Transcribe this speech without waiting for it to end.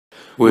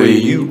where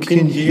you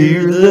can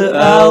hear the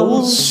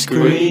owls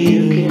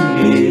scream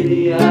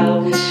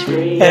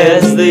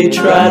as they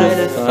try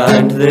to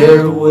find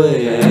their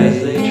way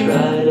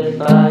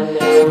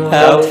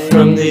out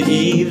from the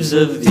eaves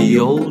of the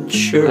old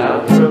church.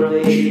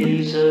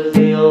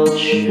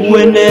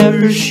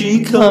 Whenever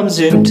she comes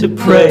in to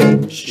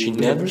pray, she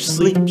never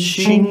sleeps,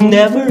 she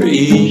never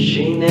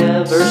eats.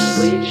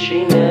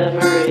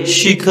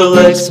 She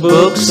collects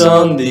books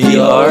on the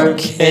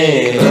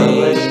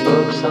arcane.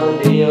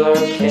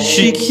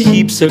 She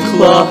keeps a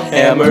claw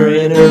hammer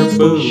in her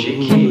boot.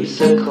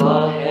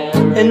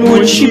 And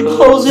when she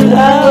pulls it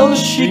out,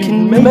 she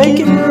can make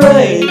it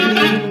rain.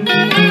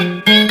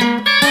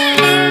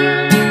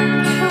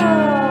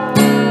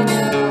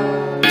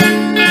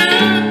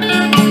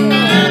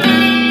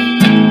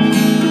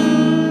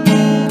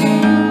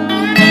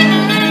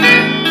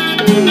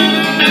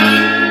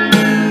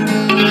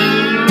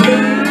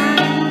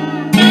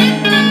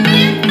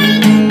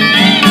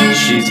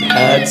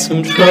 Had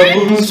some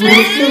troubles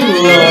with the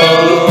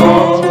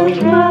law.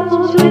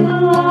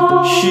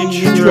 She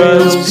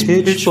drives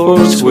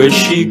pitchforks where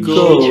she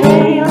goes.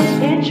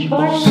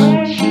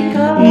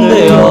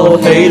 They all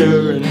hate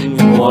her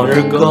and want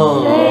her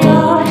gone.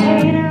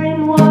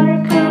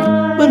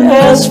 But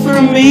as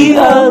for me,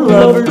 I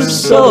love her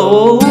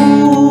so.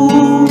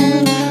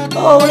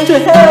 Oh, to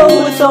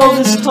hell with all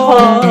this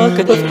talk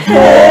of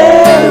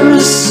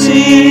heresy.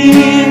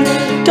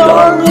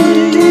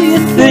 Darling, do you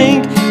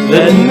think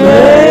that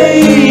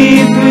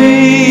maybe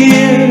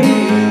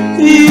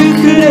you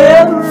could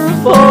ever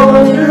fall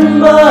under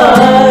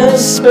my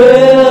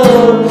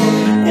spell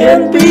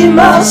and be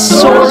my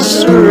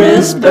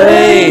sorceress,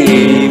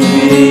 babe?